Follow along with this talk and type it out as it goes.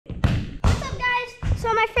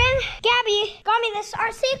So my friend Gabby got me this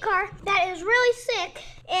RC car that is really sick,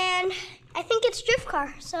 and I think it's drift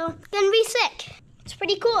car, so it's gonna be sick. It's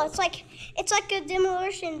pretty cool. It's like a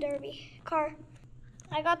demolition derby car.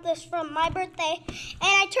 I got this from my birthday, and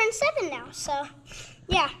I turned 7 now, so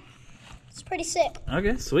yeah, it's pretty sick.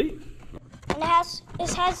 Okay, sweet. And it has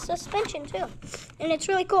suspension too, and it's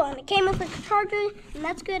really cool. And it came with a charger, and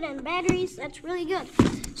that's good, and batteries, that's really good.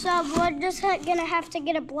 So we're just gonna have to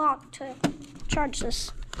get a block to charge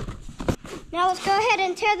this. Now let's go ahead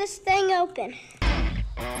and tear this thing open.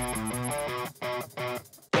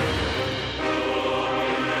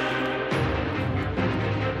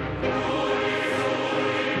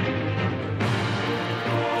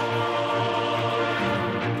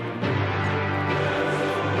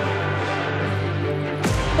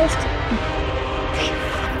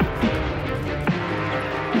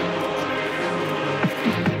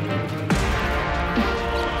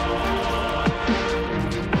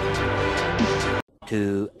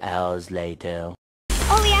 Two hours later.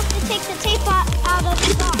 Oh, we have to take the tape out of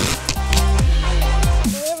the box.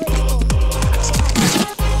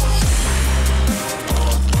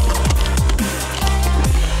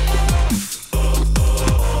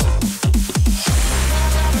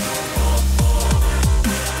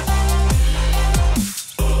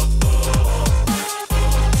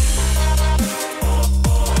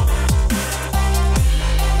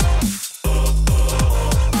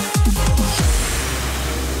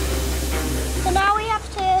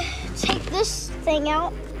 Thing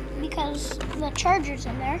out because the charger's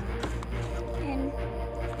in there. And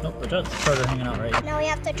nope, the charger hanging out right. Now we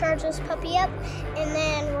have to charge this puppy up, and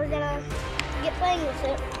then we're gonna get playing with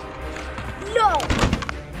it. No!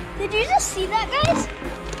 Did you just see that, guys?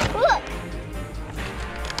 Look!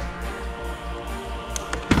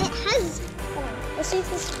 It has. Hold on. Let's see if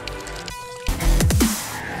this.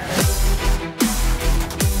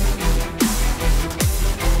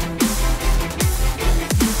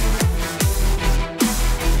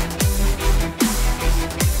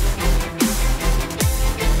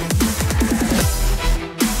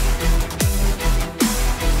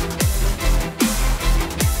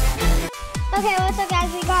 Okay, what's up,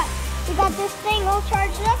 guys? We got this thing all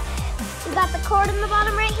charged up. We got the cord in the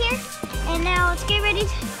bottom right here, and now let's get ready to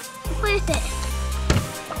play with it.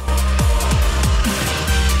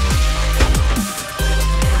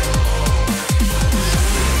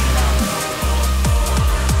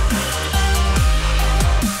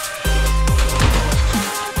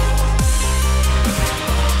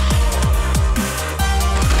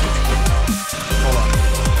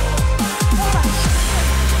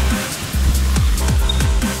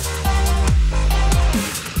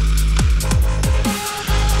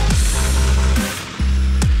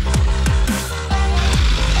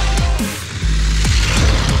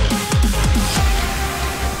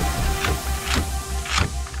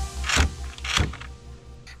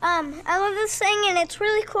 I love this thing, and it's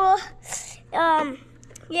really cool.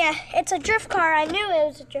 Yeah, it's a drift car. I knew it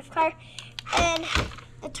was a drift car, and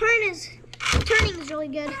the turning is really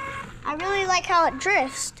good. I really like how it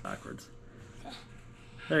drifts. Backwards.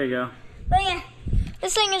 There you go. But yeah,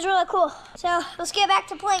 this thing is really cool. So let's get back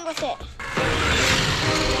to playing with it.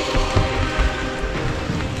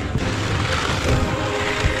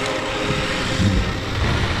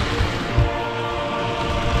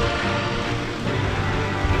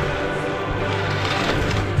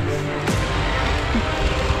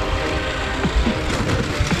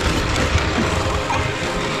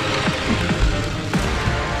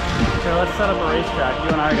 Okay, let's set up a racetrack. You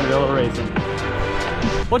and I are gonna be able to race him.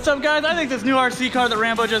 What's up, guys? I think this new RC car that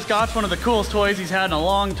Rambo just got is one of the coolest toys he's had in a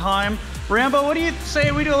long time. Rambo, what do you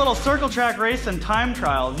say we do a little circle track race and time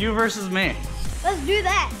trial, you versus me? Let's do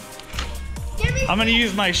that. I'm gonna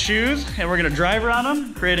use my shoes and we're gonna drive around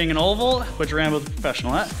them, creating an oval, which Rambo's a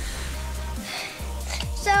professional at.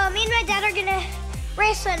 So me and my dad are gonna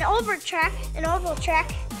race an oval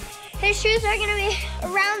track. His shoes are gonna be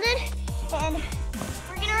rounded, and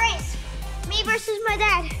we're gonna race. Me versus my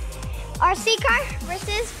dad. RC car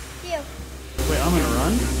versus you. Wait, I'm gonna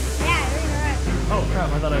run? Yeah, we're gonna run. Oh crap,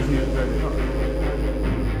 I thought I was gonna drive the car.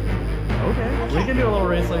 Okay, we can do a little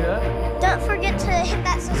race like that. Don't forget to hit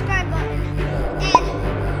that subscribe button. And,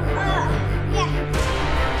 yeah.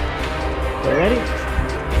 You ready? 2,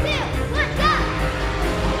 1, go!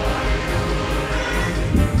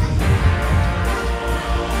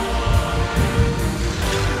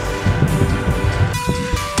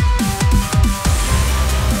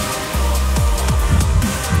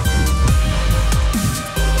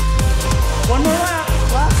 One more lap.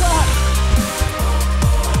 Last lap.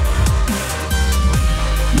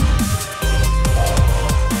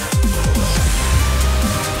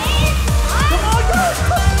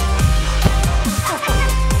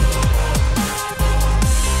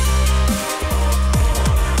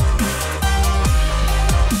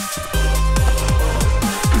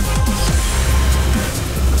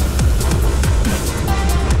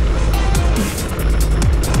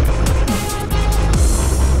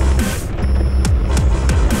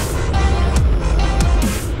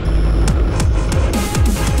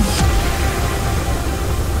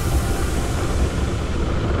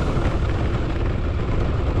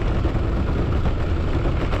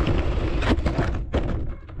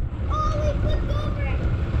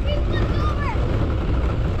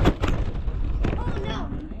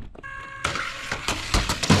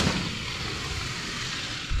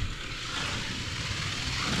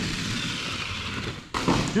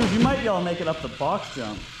 Dude, you might be able to make it up the box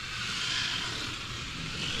jump.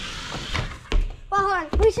 Well, hold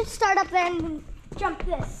on. We should start up there and jump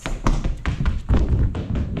this.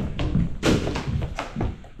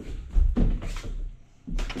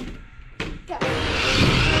 Go.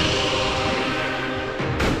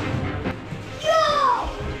 Yo!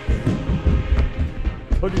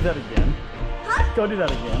 Go do that again. Huh? Go do that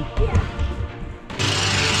again. Yeah.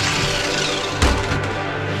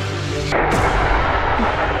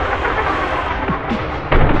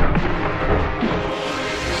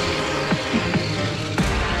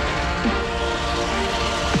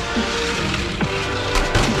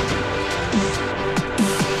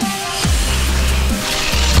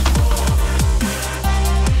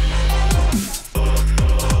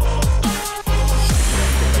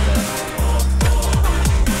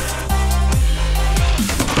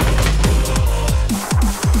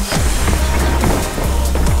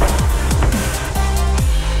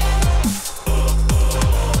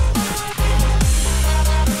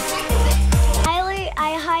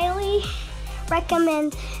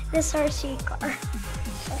 Recommend this RC car.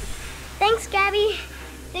 So, thanks, Gabby.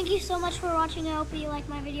 Thank you so much for watching. I hope you like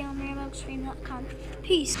my video on RamboExtreme.com.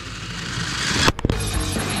 Peace.